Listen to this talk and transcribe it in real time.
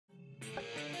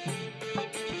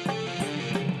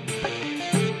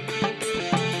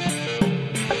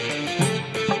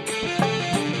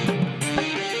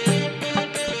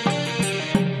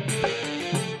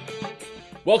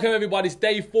Welcome everybody, it's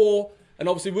day 4, and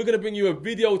obviously we're going to bring you a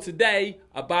video today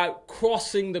about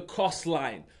crossing the cost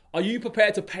line. Are you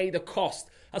prepared to pay the cost?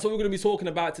 That's what we're going to be talking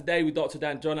about today with Dr.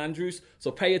 John Andrews.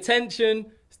 So pay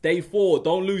attention, it's day 4,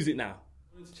 don't lose it now.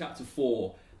 Into chapter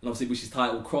 4, and obviously which is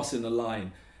titled Crossing the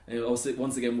Line. And obviously,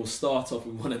 once again, we'll start off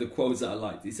with one of the quotes that I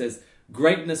liked. It says,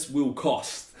 greatness will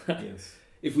cost. Yes.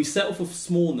 If we settle for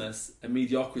smallness and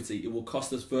mediocrity, it will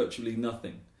cost us virtually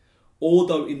nothing.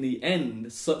 Although in the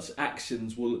end, such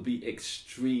actions will be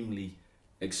extremely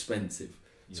expensive.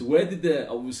 Yeah. So where did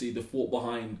the thought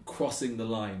behind crossing the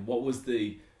line? What was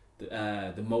the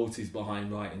motives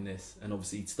behind writing this? And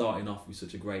obviously starting off with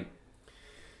such a great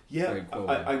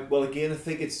quote. Well, again, I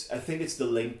think it's the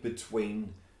link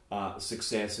between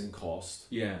success and cost.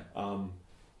 Yeah.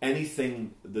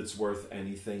 Anything that's worth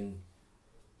anything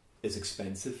is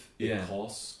expensive. It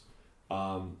costs.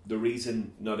 The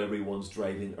reason not everyone's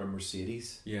driving a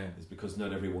Mercedes is because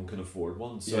not everyone can afford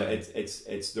one. So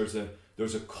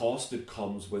there's a cost that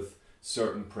comes with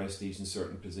certain prestige and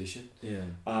certain position. Yeah.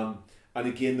 And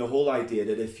again, the whole idea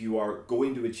that if you are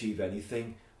going to achieve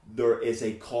anything, there is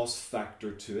a cost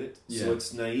factor to it. Yeah. So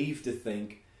it's naive to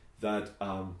think that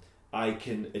I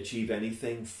can achieve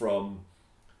anything from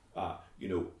a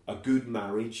good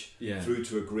marriage through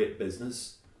to a great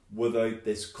business without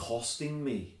this costing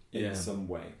me in some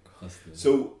way.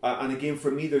 So, and again, for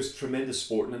me, there's tremendous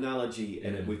sporting analogy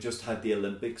in it. We've just had the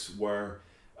Olympics where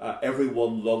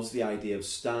everyone loves the idea of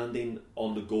standing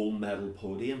on the gold medal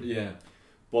podium. Yeah.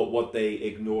 But what they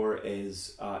ignore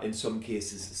is, in some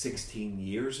cases, 16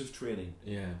 years of training.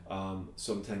 Yeah.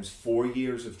 Sometimes 4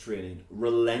 years of training,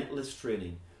 relentless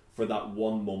training for that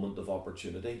one moment of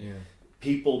opportunity. Yeah.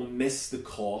 People miss the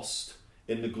cost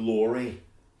in the glory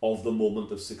of the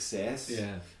moment of success.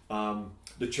 Yeah.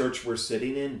 The church we're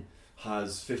sitting in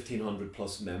has 1,500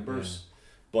 plus members,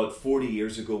 but 40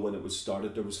 years ago when it was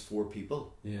started, there was 4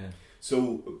 people. Yeah.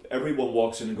 So everyone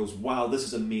walks in and goes, "Wow, this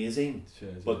is amazing,"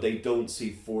 but they don't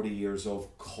see 40 years of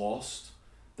cost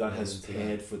that has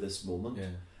paid for this moment. Yeah.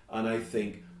 And I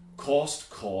think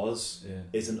cause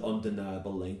is an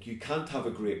undeniable link. You can't have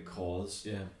a great cause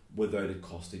without it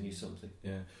costing you something.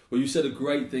 Yeah. Well, you said a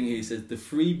great thing here. You said the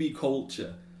freebie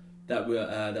culture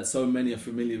that so many are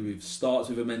familiar with starts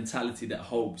with a mentality that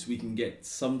hopes we can get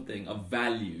something of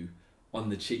value on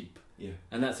the cheap. Yeah.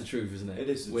 And that's the truth, isn't it? It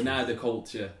is. We're now the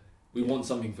culture. We want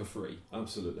something for free.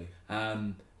 Absolutely. But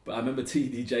I remember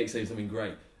TD Jake saying something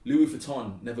great. Louis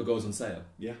Vuitton never goes on sale.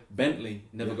 Yeah. Bentley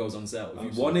never goes on sale.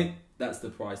 If you want it, that's the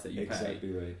price that you pay.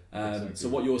 Exactly right. So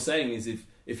what you're saying is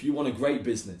if you want a great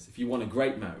business, if you want a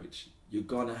great marriage, you're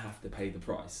gonna have to pay the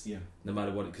price, no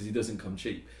matter what, because it doesn't come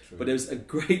cheap. True. But there's a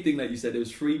great thing that you said. There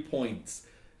was 3 points,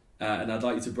 and I'd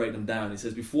like you to break them down. It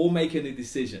says before making a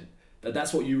decision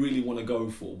that's what you really want to go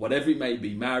for, whatever it may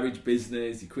be, marriage,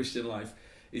 business, your Christian life.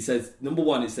 It says number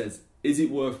 1, it says, is it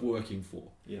worth working for?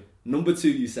 Yeah. Number 2,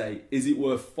 you say, is it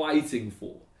worth fighting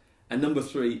for? And number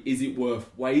 3, is it worth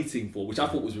waiting for? Which I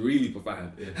thought was really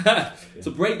profound. Yeah.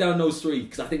 So break down those 3,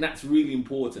 because I think that's really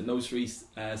important, those 3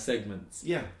 segments.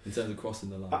 Yeah. In terms of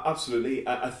crossing the line. Absolutely.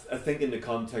 I think in the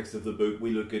context of the book, we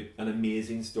look at an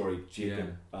amazing story,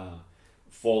 Jacob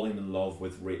falling in love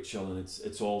with Rachel, and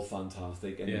it's all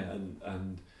fantastic,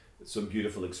 and some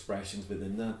beautiful expressions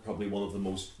within that. Probably one of the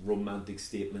most romantic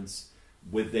statements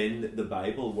within the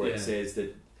Bible, where it says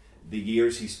that the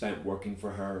years he spent working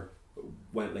for her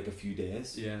went like a few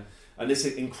days. Yeah. And it's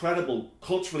an incredible,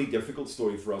 culturally difficult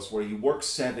story for us, where he works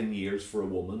 7 years for a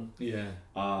woman. Yeah.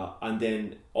 And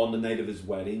then on the night of his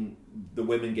wedding, the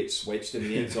women get switched, and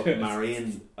he ends up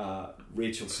marrying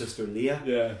Rachel's sister Leah.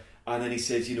 Yeah. And then he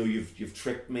says, you've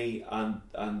tricked me, and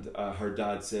her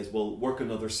dad says, well, work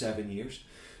another 7 years.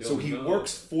 So he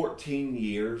works 14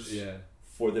 years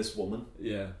for this woman.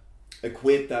 Yeah.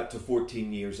 Equate that to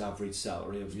 14 years average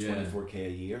salary of 24k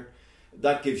a year.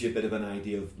 That gives you a bit of an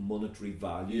idea of monetary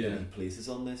value that he places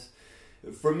on this.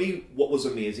 For me, what was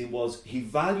amazing was he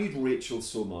valued Rachel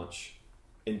so much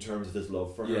in terms of his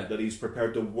love for her that he's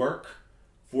prepared to work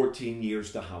 14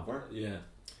 years to have her. Yeah.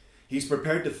 He's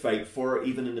prepared to fight for her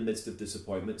even in the midst of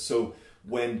disappointment. So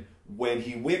when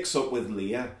he wakes up with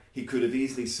Leah, he could have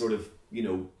easily sort of,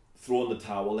 thrown the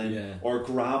towel in or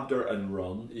grabbed her and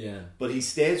run. Yeah. But he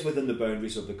stays within the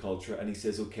boundaries of the culture, and he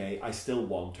says, okay, I still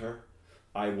want her.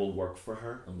 I will work for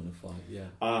her. I'm going to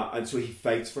fight, and so he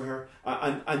fights for her.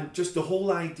 And just the whole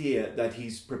idea that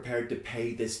he's prepared to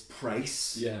pay this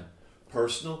price,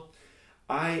 personal.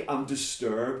 I am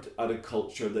disturbed at a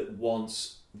culture that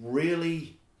wants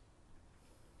really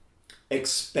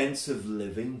expensive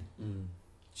living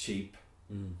cheap.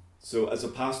 So as a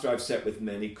pastor, I've sat with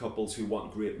many couples who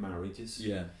want great marriages.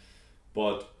 Yeah.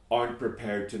 But aren't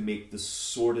prepared to make the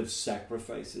sort of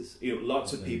sacrifices. You know,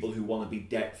 lots of people who want to be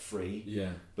debt free,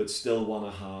 but still want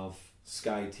to have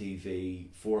Sky TV,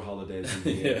 4 holidays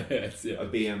a year, a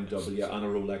BMW, and a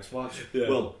Rolex watch.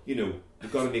 Well, you know,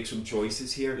 we've got to make some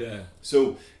choices here.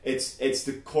 So it's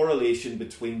the correlation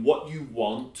between what you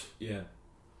want,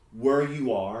 where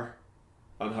you are,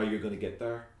 and how you're going to get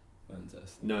there.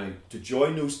 Fantastic. Now, to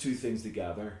join those two things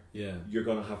together, you're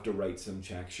going to have to write some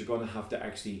checks. You're going to have to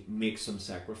actually make some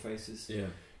sacrifices.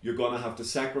 You're going to have to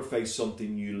sacrifice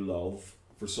something you love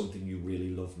for something you really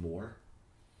love more.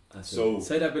 So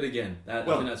say that bit again. I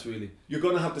think that's really... You're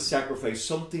going to have to sacrifice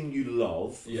something you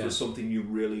love for something you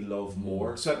really love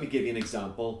more. So let me give you an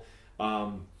example.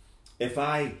 If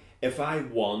I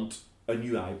want a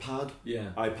new iPad,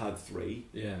 iPad 3,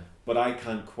 but I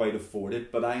can't quite afford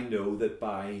it, but I know that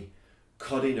by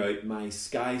cutting out my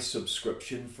Sky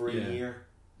subscription for a year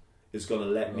is going to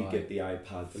let me get the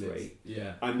iPad 3.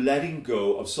 I'm letting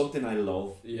go of something I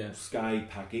love, Sky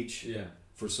package,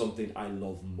 for something I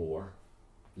love more.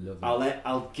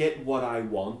 I'll get what I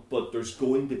want, but there's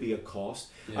going to be a cost.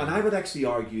 And I would actually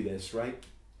argue this, right?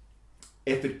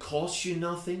 If it costs you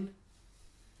nothing,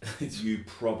 you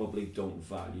probably don't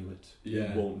value it. You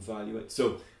won't value it.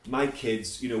 So my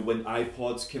kids, you know, when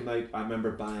iPods came out, I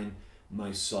remember buying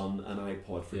my son an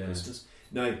iPod for Christmas.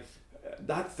 Now,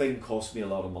 that thing cost me a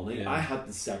lot of money. I had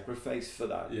to sacrifice for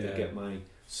that to get my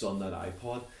son that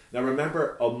iPod. Now, I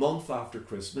remember a month after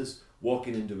Christmas,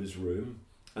 walking into his room,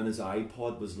 and his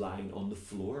iPod was lying on the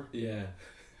floor.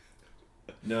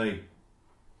 Now,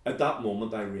 at that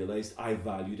moment, I realised I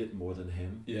valued it more than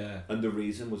him. And the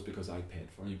reason was because I paid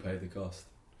for it. You paid the cost.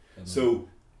 So,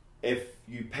 if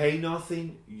you pay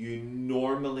nothing, you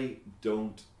normally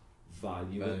don't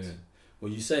value it.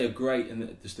 Well, you say a great,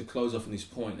 and just to close off on this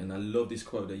point, and I love this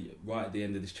quote that right at the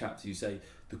end of this chapter, you say,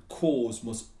 the cause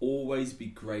must always be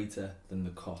greater than the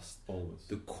cost. Always.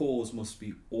 The cause must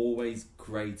be always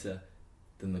greater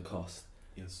than the cost.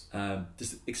 Yes.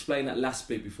 Just explain that last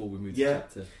bit before we move to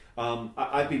chapter.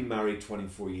 I've been married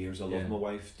 24 years. I love my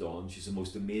wife, Dawn. She's the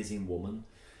most amazing woman.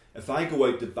 If I go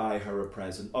out to buy her a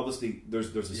present, obviously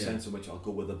there's a sense in which I'll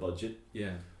go with a budget.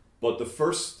 But the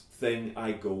first thing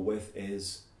I go with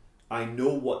is I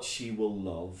know what she will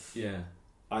love.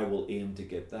 I will aim to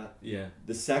get that.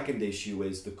 The second issue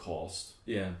is the cost.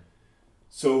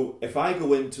 So if I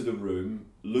go into the room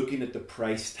looking at the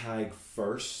price tag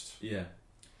first,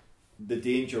 the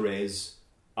danger is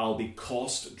I'll be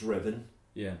cost driven.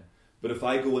 But if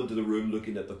I go into the room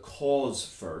looking at the cause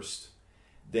first,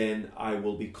 then I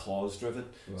will be cause driven.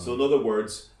 So in other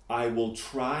words, I will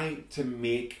try to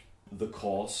make the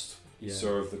cost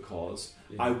serve the cause.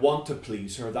 I want to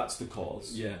please her, that's the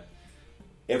cause.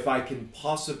 If I can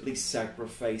possibly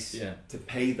sacrifice to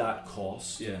pay that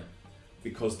cost,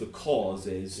 because the cause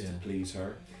is to please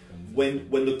her. When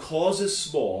the cause is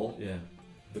small,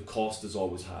 the cost is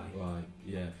always high.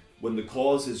 When the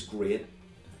cause is great,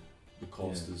 the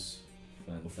cost is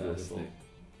fantastic. Affordable.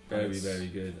 Very, very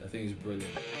good. I think it's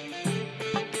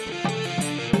brilliant.